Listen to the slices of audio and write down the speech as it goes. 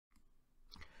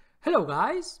Hello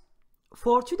guys,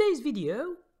 for today's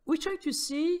video we try to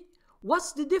see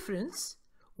what's the difference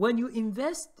when you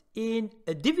invest in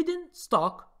a dividend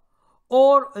stock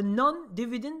or a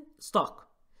non-dividend stock.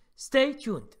 Stay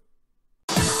tuned.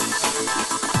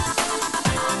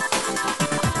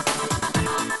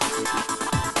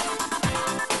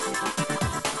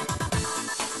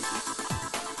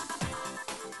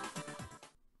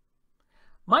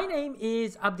 My name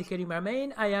is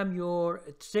Abdikarim. I am your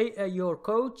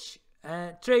coach,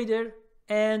 trader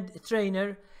and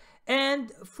trainer,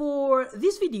 and for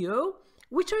this video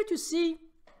we try to see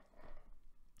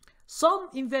some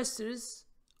investors,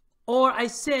 or I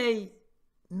say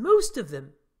most of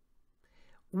them,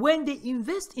 when they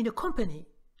invest in a company,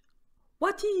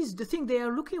 what is the thing they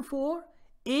are looking for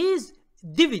is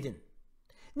dividend.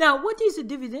 Now, what is a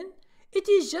dividend? It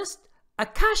is just a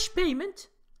cash payment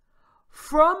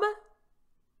from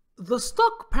the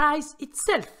stock price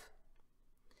itself.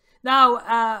 Now,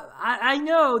 I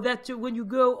know that when you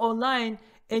go online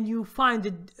and you find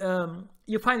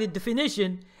the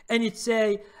definition, and it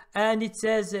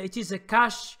says it is a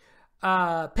cash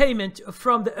payment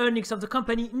from the earnings of the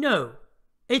company. No,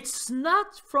 it's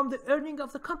not from the earning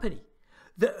of the company.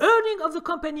 The earning of the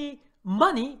company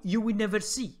money you will never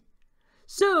see.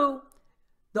 So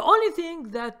the only thing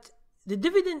that the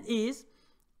dividend is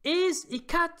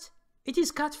it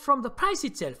is cut from the price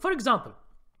itself. For example,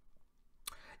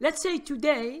 let's say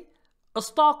today a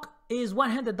stock is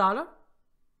 $100,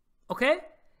 okay,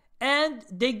 and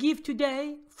they give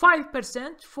today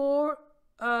 5% for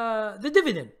the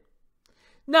dividend.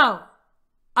 Now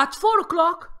at 4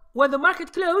 o'clock, when the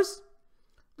market closes,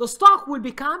 the stock will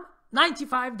become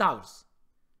 $95.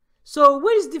 So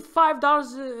where is the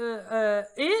 $5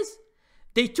 is?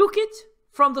 They took it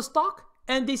from the stock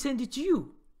and they send it to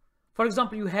you. For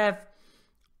example, you have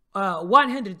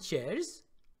 100 shares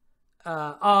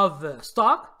of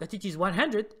stock, that it is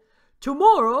 100.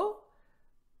 Tomorrow,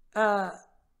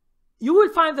 you will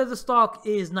find that the stock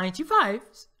is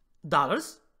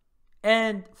 $95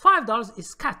 and $5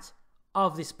 is cut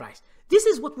of this price. This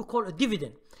is what we call a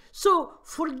dividend. So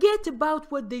forget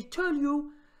about what they tell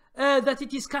you, that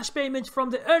it is cash payment from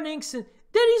the earnings.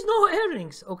 There is no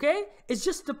earnings, okay? It's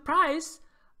just the price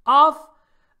of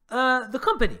the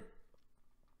company.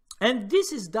 And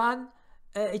this is done,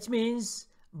 it means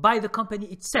by the company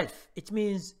itself. It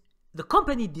means the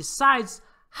company decides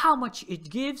how much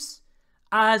it gives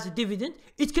as a dividend.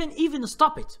 It can even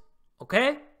stop it,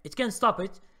 okay? It can stop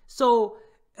it. So,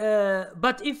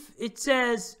 but if it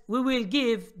says we will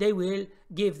give, they will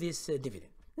give this dividend.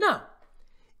 Now,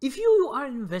 if you are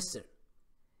an investor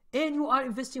and you are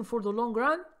investing for the long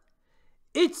run,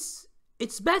 it's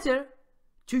better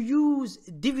to use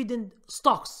dividend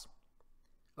stocks.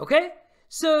 Okay,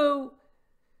 so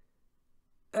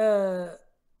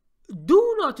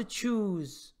do not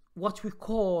choose what we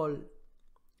call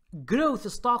growth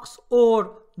stocks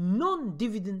or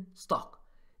non-dividend stock.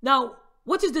 Now,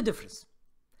 what is the difference?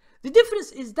 The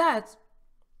difference is that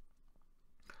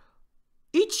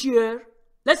each year,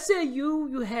 let's say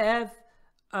you have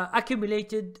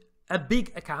accumulated a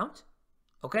big account,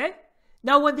 okay?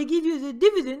 Now, when they give you the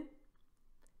dividend,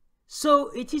 so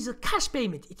it is a cash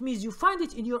payment. It means you find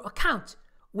it in your account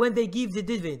when they give the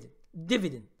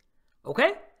dividend,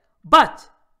 okay? But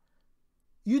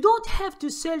you don't have to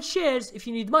sell shares if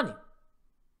you need money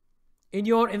in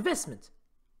your investment.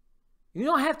 You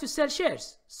don't have to sell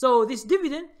shares. So this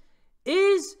dividend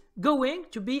is going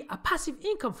to be a passive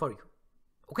income for you,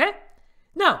 okay?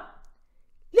 Now,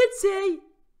 let's say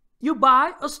you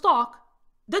buy a stock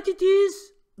that it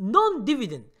is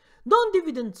non-dividend.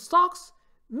 Non-dividend stocks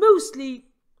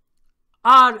mostly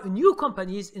are new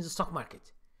companies in the stock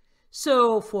market.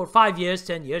 So for 5 years,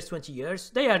 10 years, 20 years,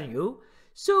 they are new.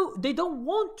 So they don't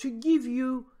want to give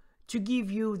you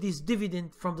this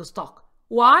dividend from the stock.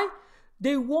 Why?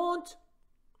 They want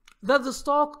that the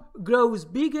stock grows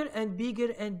bigger and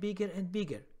bigger and bigger and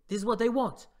bigger. This is what they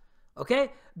want,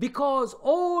 okay? Because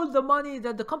all the money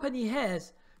that the company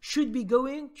has should be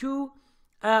going to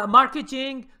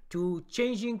marketing, to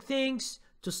changing things,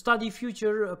 to study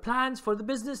future plans for the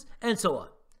business, and so on.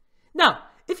 Now,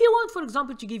 if you want, for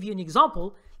example, to give you an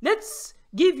example, let's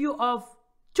give you of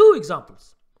 2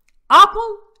 examples,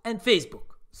 Apple and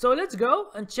Facebook. So let's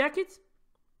go and check it.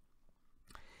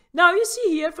 Now you see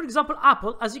here, for example,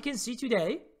 Apple, as you can see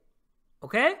today,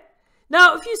 okay?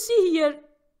 Now, if you see here,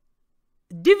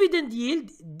 dividend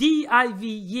yield, DIV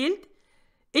yield,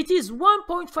 it is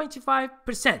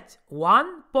 1.25%,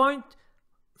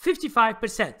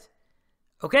 1.55%.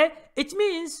 Okay, it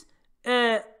means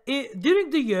during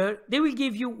the year they will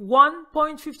give you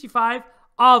 1.55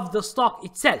 of the stock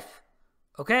itself.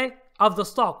 okay, of the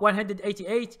stock,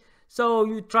 188. So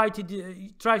you try to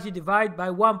divide by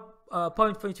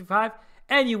 1.25,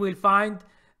 and you will find,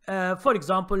 for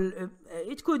example,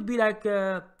 it could be like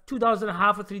 $2.50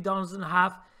 or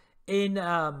 $3.50 in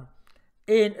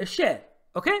a share.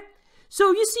 Okay,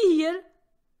 so you see here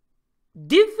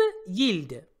div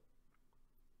yield.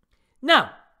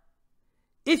 Now,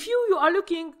 if you are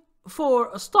looking for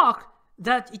a stock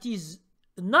that it is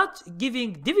not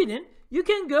giving dividend, you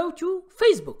can go to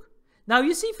Facebook. Now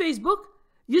you see Facebook,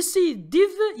 you see div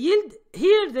yield,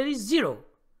 here there is 0.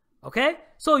 Okay,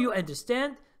 so you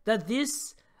understand that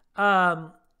this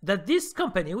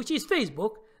company, which is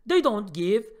Facebook, they don't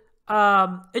give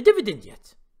a dividend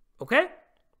yet. Okay,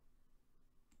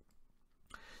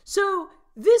 so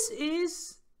this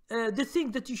is the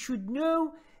thing that you should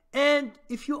know. And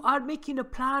if you are making a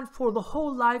plan for the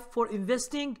whole life for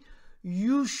investing,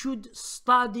 you should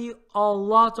study a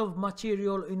lot of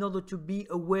material in order to be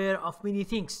aware of many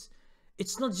things.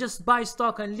 It's not just buy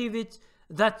stock and leave it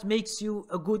that makes you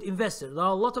a good investor. There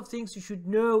are a lot of things you should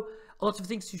know, a lot of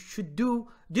things you should do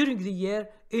during the year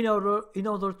in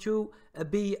order to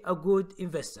be a good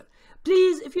investor.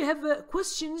 Please, if you have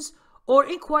questions or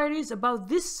inquiries about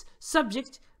this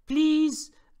subject,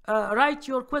 please write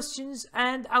your questions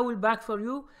and I will back for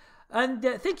you. And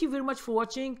thank you very much for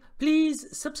watching.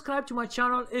 Please subscribe to my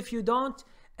channel if you don't,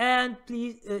 and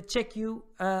please check you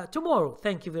tomorrow.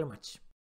 Thank you very much.